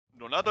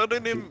not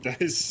hurting him.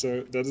 That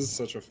is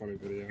such a funny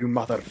video. You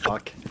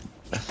motherfuck.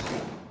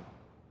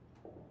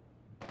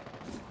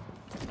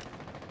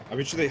 I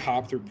bet you they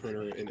hop through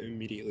printer and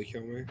immediately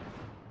kill me.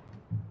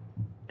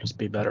 Just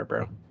be better,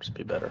 bro. Just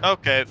be better.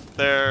 Okay,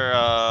 they're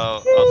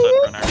outside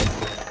printer.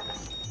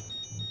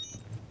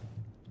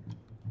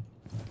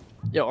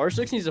 Yo,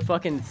 R6 needs a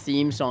fucking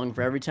theme song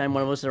for every time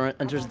one of us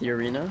enters the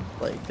arena.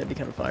 Like, that'd be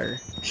kind of fire.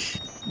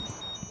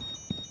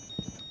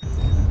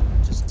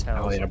 Just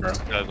tell Oh yeah, bro. This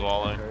guy's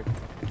walling.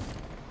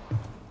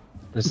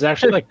 This is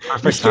actually like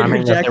perfect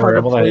timing that they were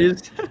able to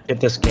get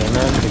this game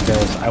in,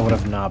 because I would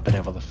have not been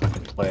able to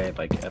fucking play it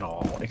like at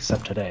all,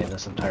 except today,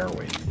 this entire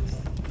week.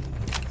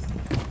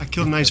 I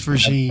killed nice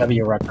Virgin.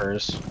 W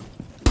Rutgers.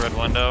 Red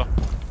window.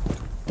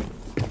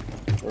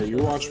 Or you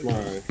watch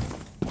my.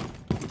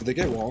 Did they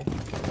get wall?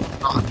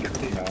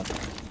 Yeah.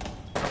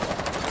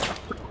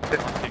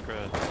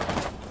 Secret.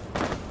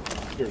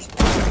 There's.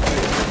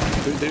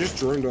 They just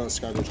droned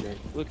Skybridge again.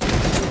 Look,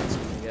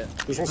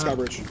 There's one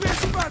Skybridge.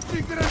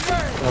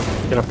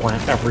 I'm gonna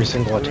plant every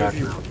single attack. I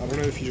don't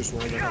know if you just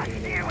ran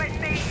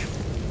it.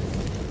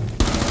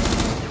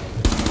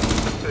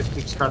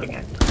 keeps starting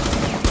it.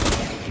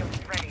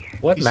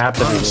 What He's map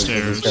did we on lose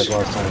to these guys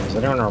last time? Does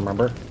anyone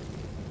remember?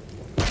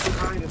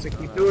 Trying to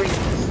keep doing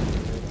this.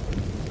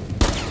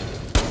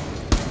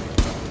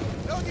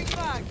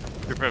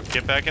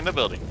 Get back in the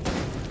building.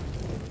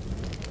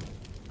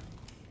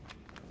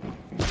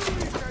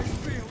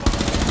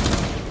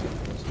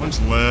 One's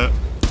lit.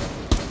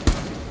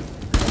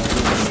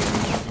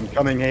 I'm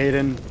coming,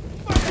 Hayden.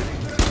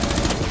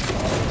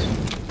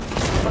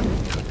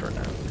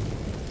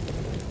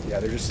 Yeah,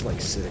 they're just like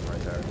sitting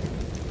right there.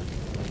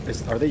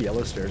 Are they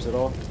yellow stairs at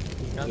all?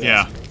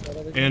 Yeah.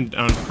 And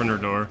on printer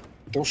door.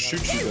 They'll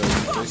shoot you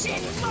though.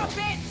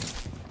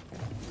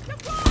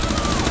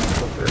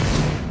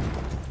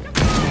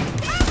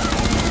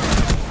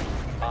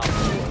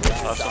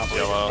 Awesome,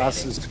 yellow.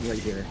 Glass is right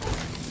here.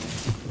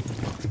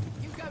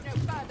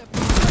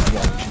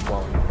 She's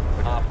walling.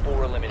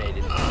 4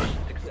 eliminated.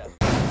 Success.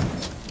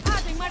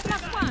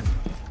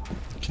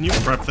 Can you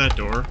prep that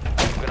door?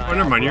 Oh,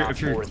 never mind. If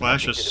your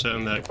Clash is set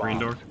in that green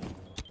door.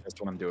 That's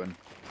what I'm doing.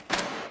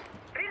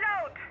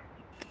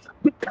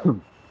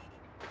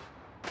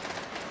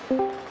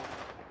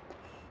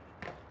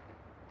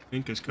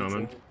 Pink is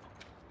coming.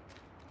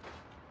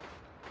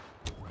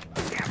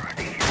 Oh, yeah.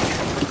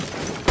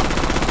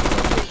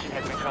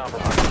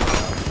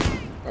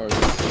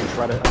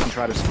 I can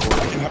try to score.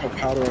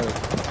 How do I?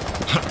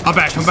 I'm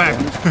back. I'm back.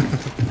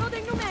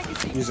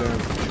 Museum.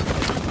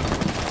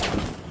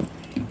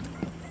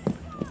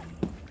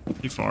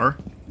 You far?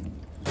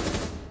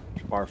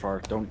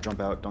 Far. Don't jump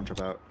out. Don't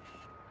jump out.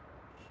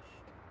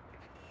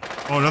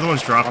 Oh, another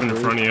one's dropping in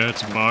front of you.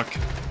 It's a buck.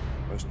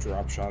 I just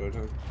drop shotted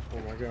him. Oh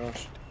my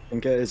gosh.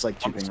 Inca is like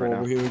tubing right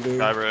now.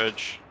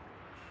 Skybridge.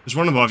 There's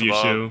one above you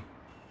too.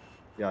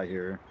 Yeah, I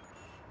hear.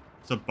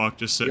 It's a buck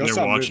just sitting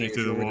there watching you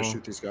through the wall.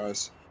 Shoot these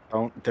guys.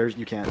 Don't. There's.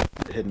 You can't.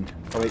 Hidden.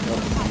 Oh wait, no.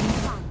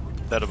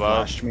 That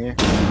above. Flashed me.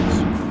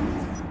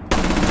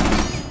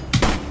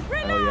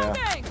 Oh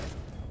yeah.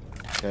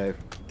 Okay.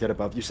 Get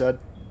above. You said.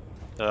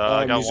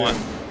 I got museum. one.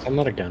 I'm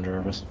not again,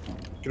 Jarvis.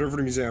 Get over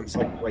to museum. It's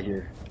like right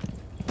here.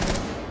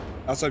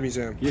 Outside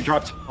museum. You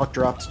dropped. Buck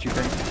dropped.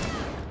 Tubing.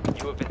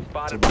 You have been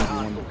spotted by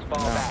hostiles.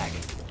 Fall back.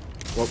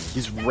 Well,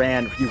 he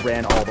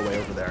ran all the way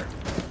over there.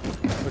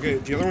 Okay,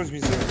 the other one's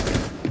museum.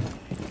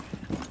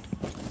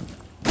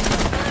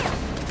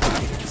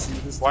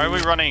 Why are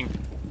we running?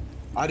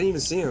 I didn't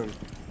even see him.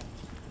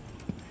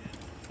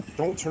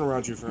 Don't turn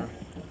around, Jufra.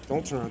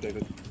 Don't turn around,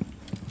 David.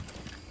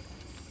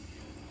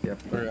 Yep.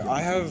 Alright,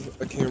 I have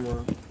a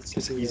camera.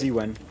 It's easy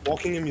win.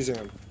 Walking in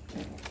museum.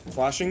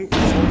 Flashing.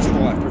 There's one to the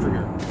left, over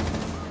here.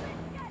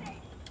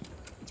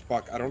 It's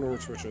Buck. I don't know where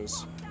Twitch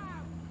is.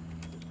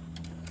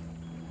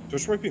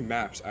 Twitch might be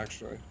maps,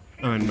 actually.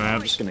 I'm in I'm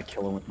maps. just gonna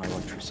kill him with my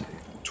electricity.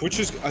 Twitch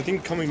is, I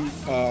think, coming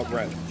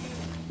red.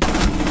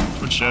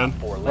 What's dead?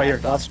 Right here.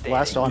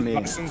 Last on me.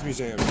 Austin's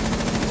museum.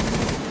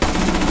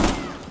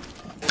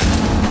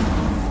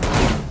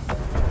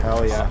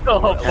 Hell yeah. Oh,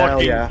 Hell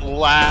fucking yeah.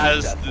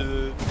 blast,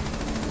 dude.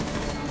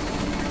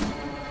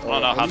 I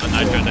don't know how the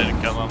nitro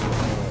didn't kill him.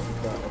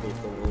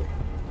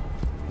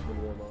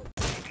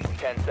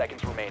 10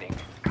 seconds remaining.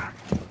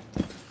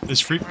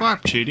 Is Freak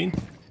Bop cheating?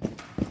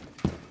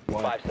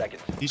 5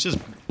 seconds. He's just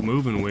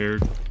moving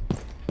weird.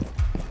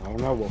 I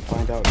don't know. We'll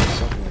find out in a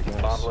second, I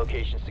guess. Bomb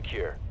location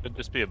secure. Could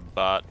just be a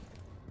bot.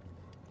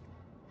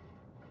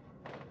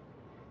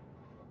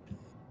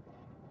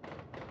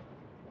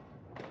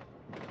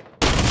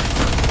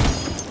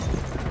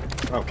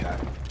 Okay.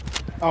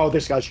 Oh,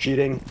 this guy's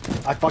cheating.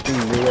 I fucking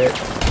knew it.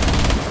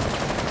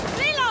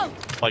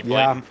 Like,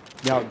 Yeah.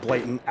 Yeah,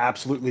 blatant.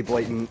 Absolutely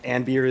blatant.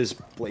 And beer is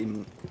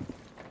blatant.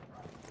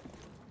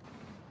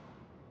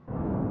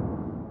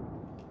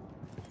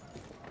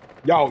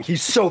 Yo,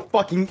 he's so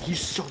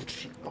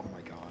cheap. Oh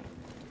my god.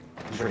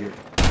 He's right here.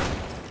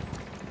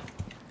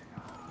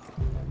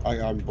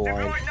 I'm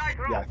blind.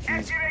 Yeah,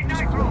 he's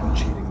just blatant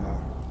cheating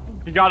though.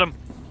 You got him.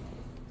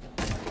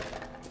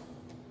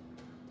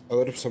 I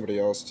lit up somebody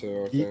else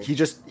too. I think. He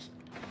just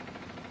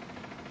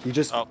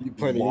Oh. You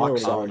playing? You know what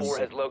locks it Op on, is. 4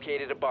 has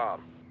located a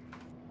bomb.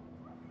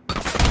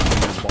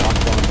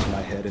 locked onto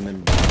my head and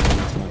then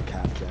locked onto my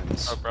cap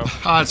gens. Oh, bro.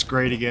 Ah, it's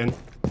great again.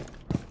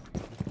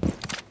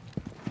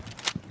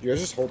 You guys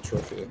just hold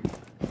trophy.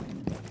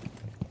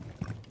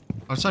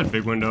 Outside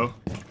big window.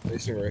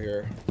 Facing right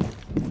here.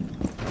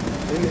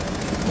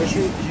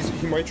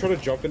 He might try to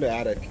jump into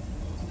attic.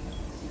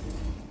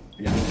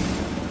 Yeah.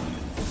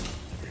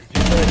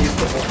 He's trying to use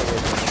the whole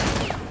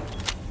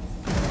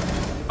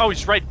Oh,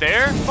 he's right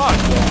there? Fuck.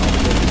 thing.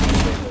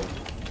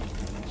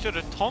 Should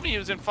have told me he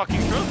was in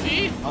fucking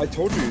trophy. I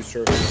told you he was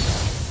trophy.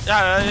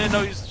 Yeah, I didn't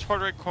know he was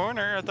toward right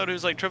corner. I thought he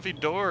was like trophy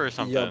door or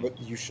something. Yeah,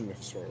 but you shouldn't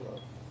have sworn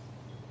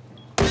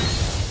that.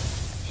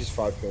 She's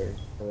 5 ping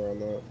around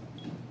that.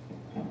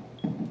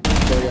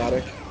 Going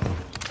attic.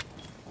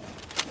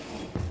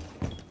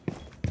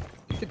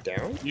 You get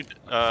down? You,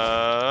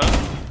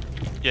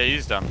 yeah,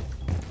 he's done.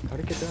 How'd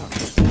it get down?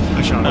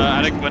 I shot him.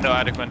 Attic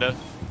window.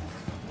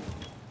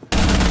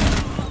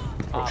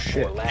 Oh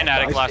shit. In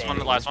attic, last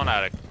one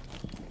attic.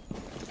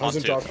 Hasn't On two.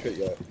 dropped shit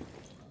yet.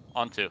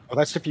 On 2. Oh,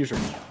 that's diffuser.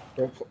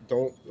 Don't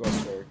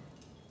swing.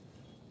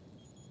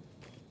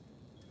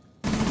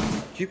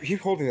 Keep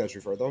holding that,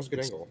 True Far. That was a good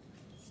angle.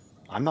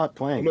 I'm not Oh,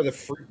 playing. no, the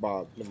freak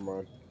Bob. Never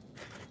mind.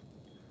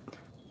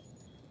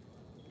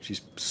 She's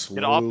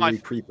off my- slowly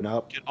creeping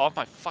up. Get off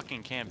my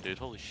fucking cam, dude.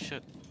 Holy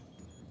shit.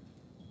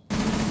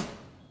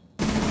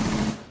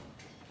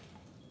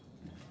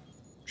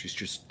 She's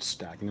just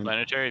stacking it.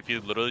 Planetary, if you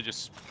literally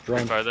just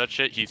Drone. fire that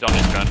shit, he's on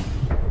his gun.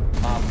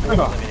 Op 4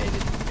 eliminated.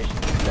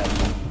 Mission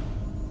successful.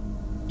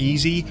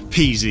 Easy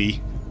peasy.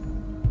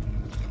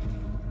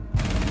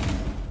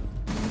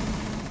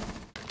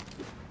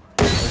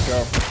 Let's go.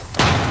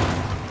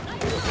 You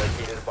have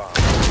located a bomb.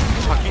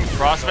 Fucking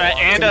frostmat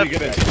and a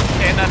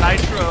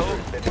nitro.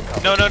 Been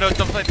recovered. No,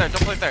 don't play it there.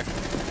 Don't play it there.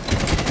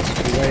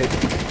 Wait.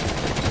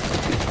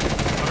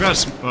 I've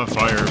got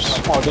fires.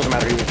 Oh, it doesn't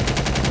matter.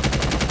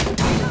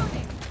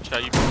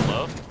 Shot you from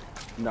below.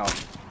 No.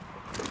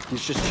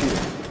 He's just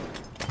cheating.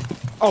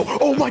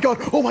 Oh my god!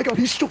 Oh my god!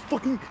 He's so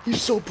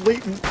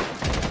blatant.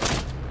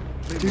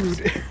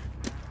 Dude.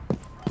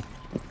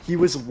 He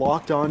was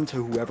locked on to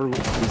whoever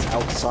was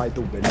outside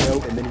the window,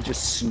 and then he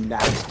just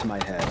snapped to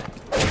my head.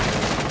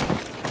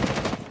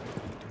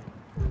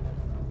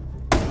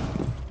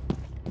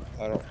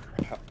 I don't.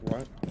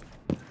 What?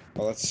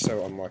 Oh, that's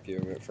so unlucky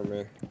of it for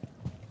me.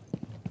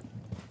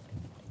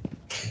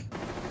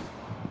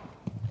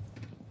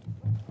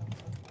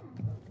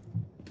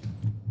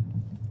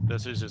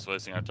 This is just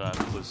wasting our time.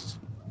 Please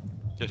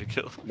get a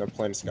kill. No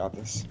plan's got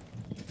this.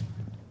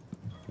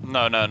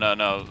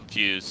 No.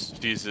 Fuse.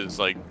 Fuse is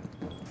like.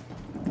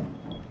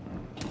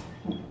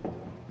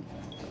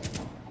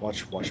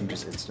 Watch him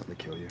just instantly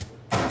kill you.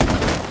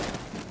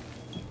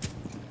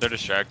 They're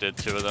distracted.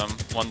 2 of them.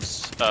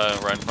 One's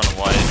right in front of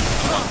white.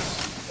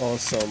 Oh,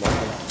 so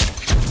unlucky.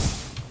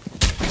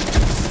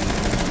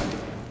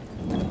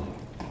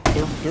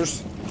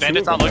 There's.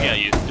 Bandit's not looking at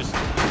you. Just.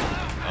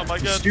 Oh my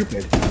He's god.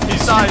 stupid.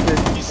 He's died.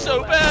 He's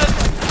so bad.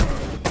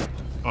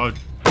 Oh,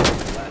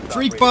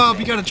 freak Bob,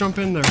 you gotta jump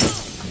in there.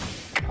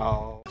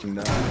 Oh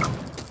no.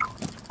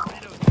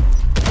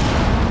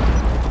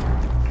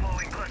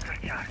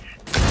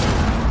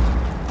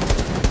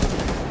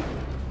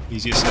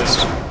 Easy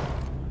assist.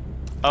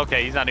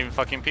 Okay, he's not even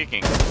fucking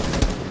peeking.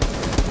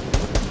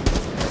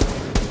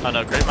 Oh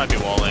no, Great might be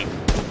walling.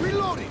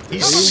 He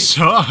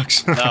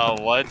sucks. No,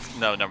 what?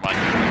 No, never mind.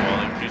 He's not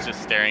walling. He's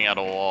just staring at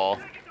a wall.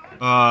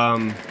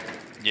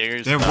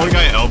 Jaeger's They have one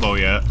guy at elbow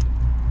yet.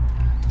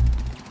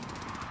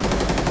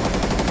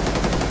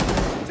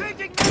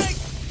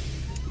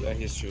 Yeah,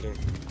 he's shooting.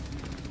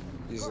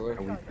 Easily.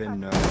 And we've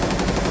been.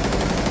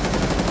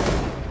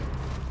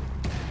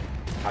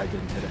 I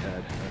didn't hit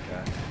ahead.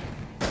 Okay.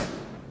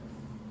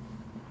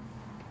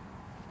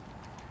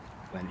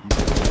 When he's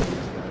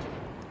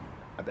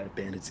I bet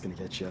Bandit's gonna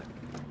get you.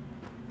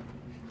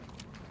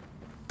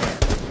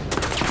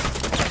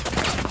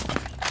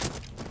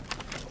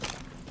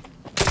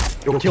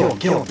 Yo, kill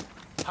him!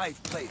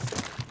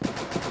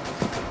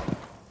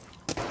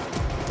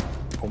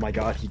 Oh my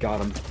god, he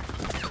got him.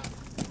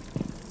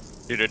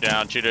 Shoot her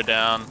down.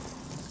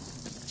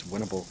 It's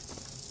winnable.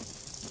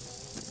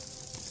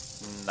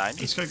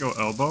 90. This guy go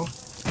elbow.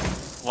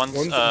 One's,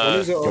 One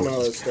is on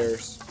the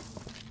stairs.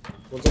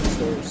 One's on the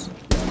stairs.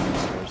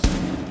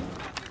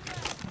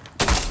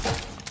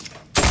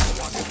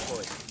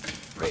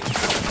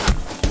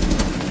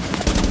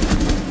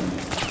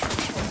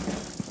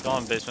 Still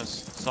on basements.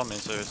 Still on main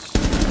stairs.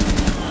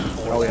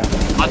 Oh yeah.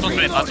 Last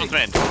one's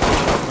main.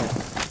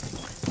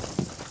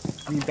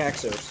 He's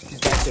backstairs. He's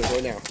backstairs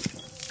right now.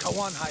 Oh,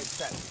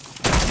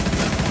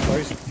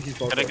 he's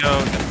both Gotta there. go.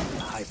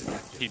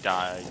 He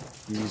died.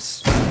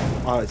 He's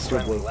it's still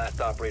Friendly, blue. last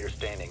operator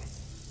standing.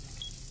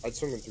 I'd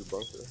swing him through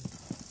bunker.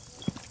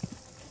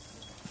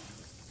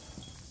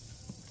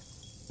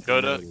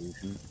 Go to.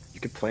 You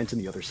could plant in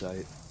the other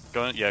side.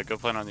 Go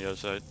plant on the other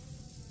side.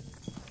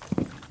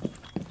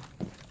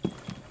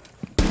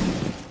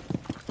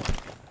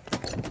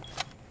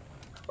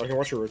 I can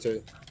watch you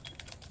rotate.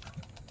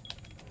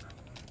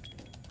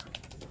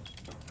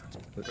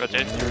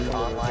 Rotate.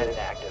 Online and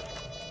active.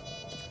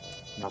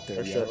 Not there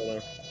Oh, shit, yet. hold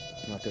on.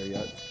 Not there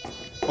yet.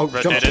 Oh, jump,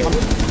 Rotated. jump.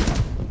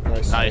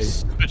 Nice.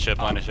 Nice. Good ship,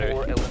 line of 4 shade.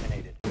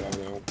 eliminated. Yeah, I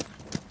know.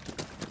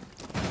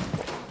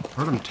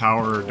 Heard him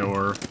tower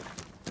door.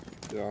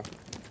 Yeah.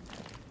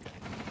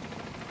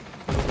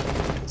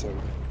 It's him.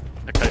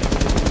 Okay.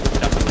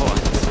 Down the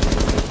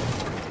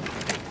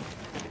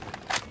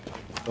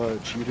floor.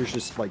 Cheater's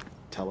just like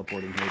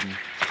teleporting hidden.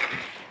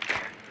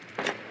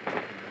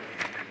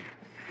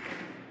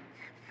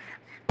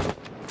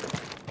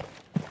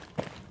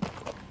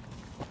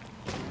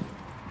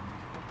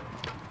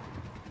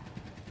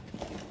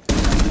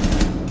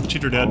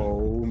 Cheater dead.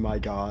 Oh my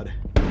god.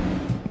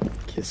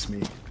 Kiss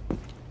me.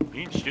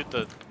 You can shoot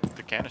the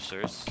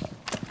canisters.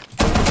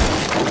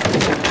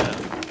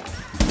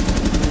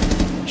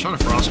 Shot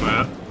a frost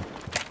mat.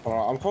 Hold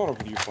on, I'm calling up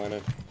with you,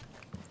 Planet.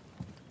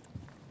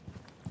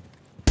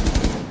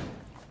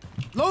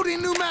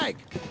 Loading new mag.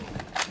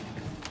 I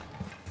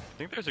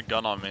think there's a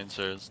gun on main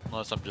stairs,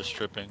 unless I'm just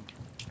tripping.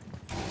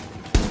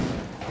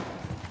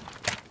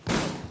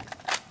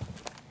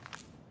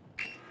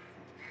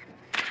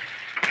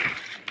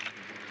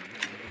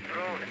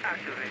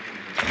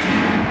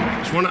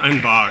 Just want to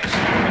unbox.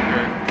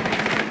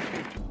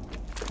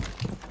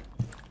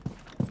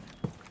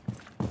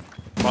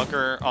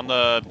 Bunker on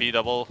the B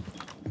double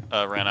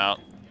ran out.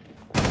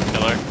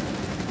 Killer.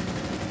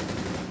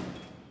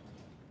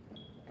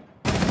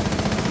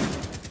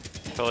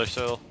 Pillar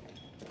still.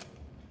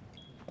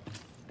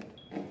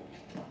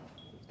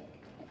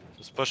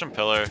 Just push him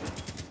pillar.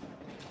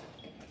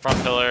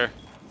 Front pillar.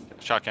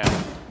 Shotgun.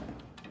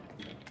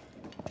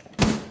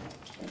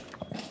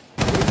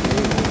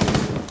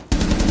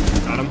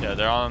 Got him. Yeah,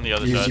 they're on the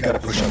other You side. gotta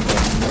push up. You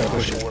gotta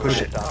push it.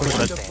 Push it. Push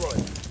it.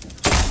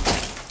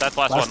 That's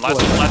last Last one.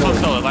 pillar, Last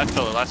last pillar. Last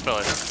pillar. Last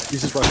pillar.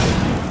 He's just rushing.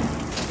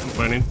 I'm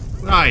planning.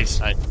 Nice.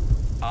 Nice.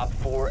 Op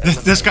 4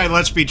 This guy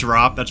lets me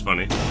drop. That's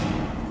funny.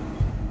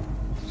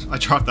 I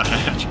dropped the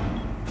hatch.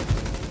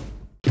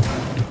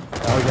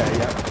 Okay,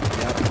 yeah.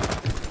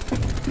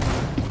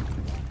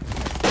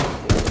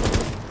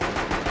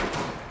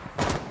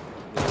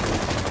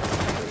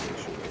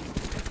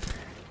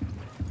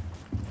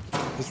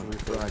 This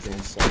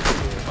refraging sucks,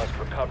 dude. must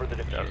recover the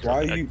diffuser. Why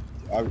are you...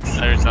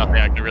 There's nothing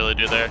I can really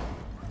do there.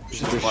 She's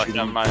Just just flash shooting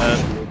down my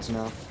head. shields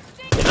now.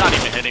 He's not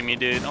even hitting me,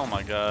 dude. Oh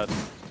my god.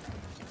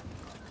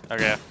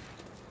 Okay.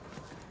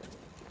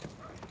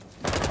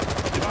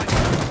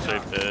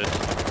 Sweet bitch.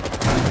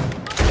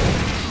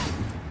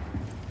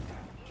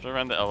 Should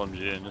run the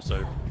LMG and just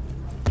like.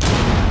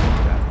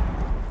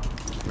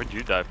 Where'd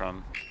you die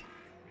from?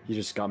 He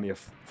just got me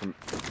from.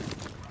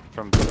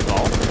 From the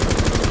ball?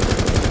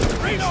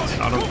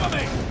 Got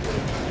him.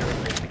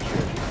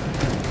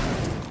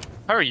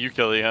 How are you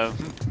killing him?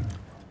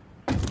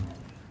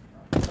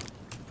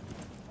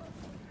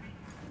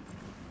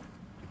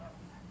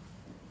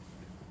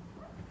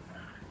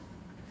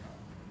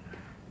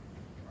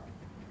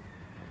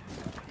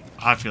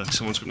 I feel like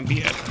someone's gonna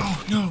be at.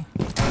 Oh no!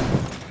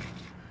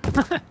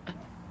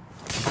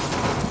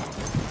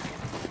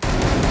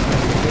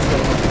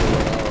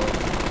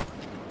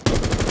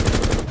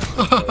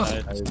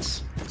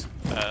 Nice.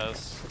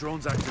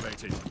 Drones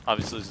activated.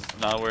 Obviously, this is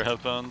not wear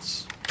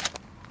headphones.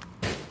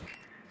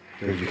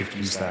 Here, you can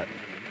fuse that.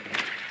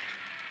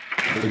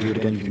 If you do it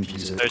again, you can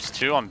fuse it. There's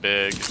two on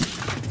big.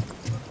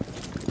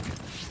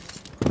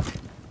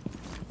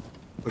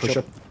 Push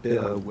up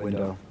the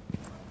window.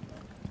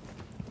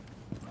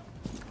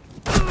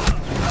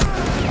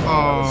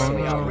 Oh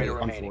Friendly no! operator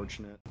remaining.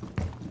 Unfortunate.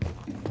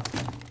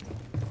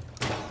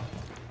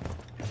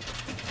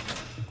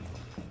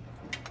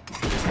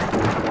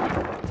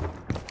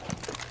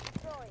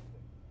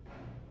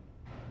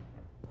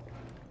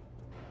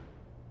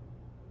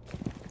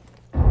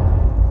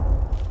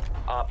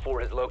 Op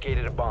 4 has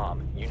located a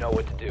bomb. You know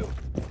what to do.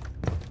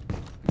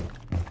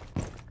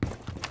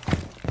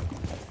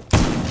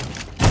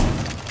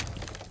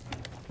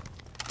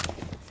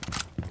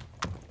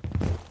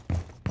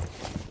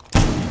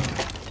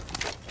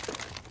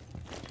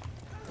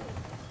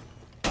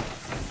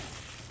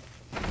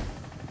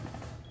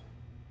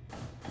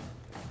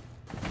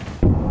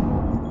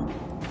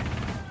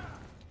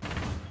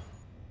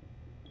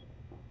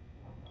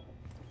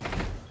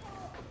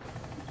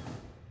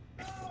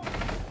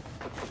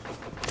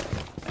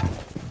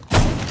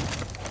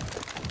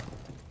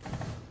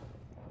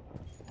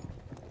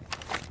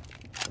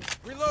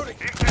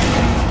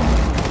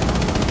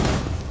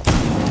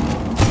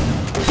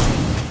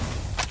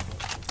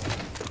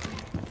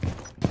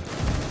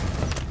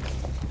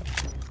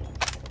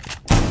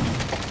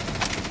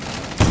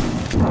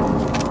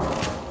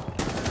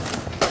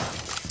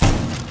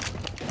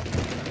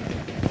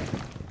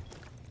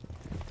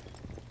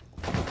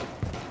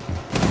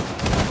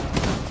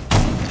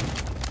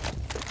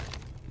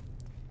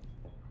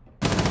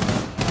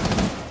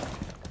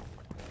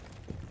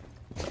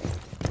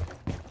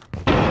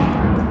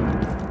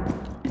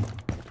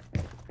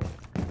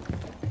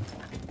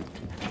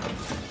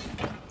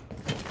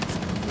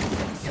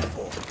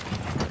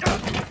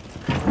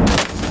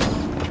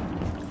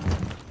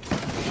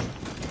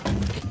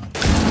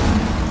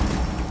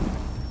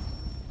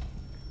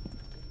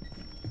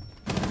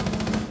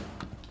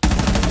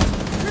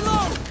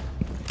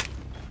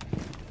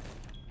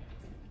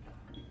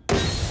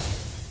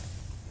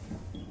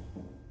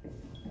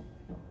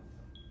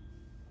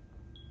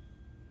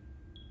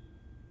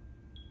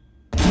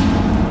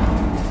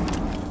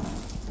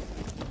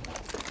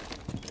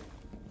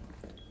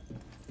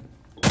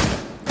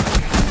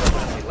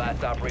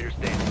 operator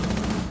standing.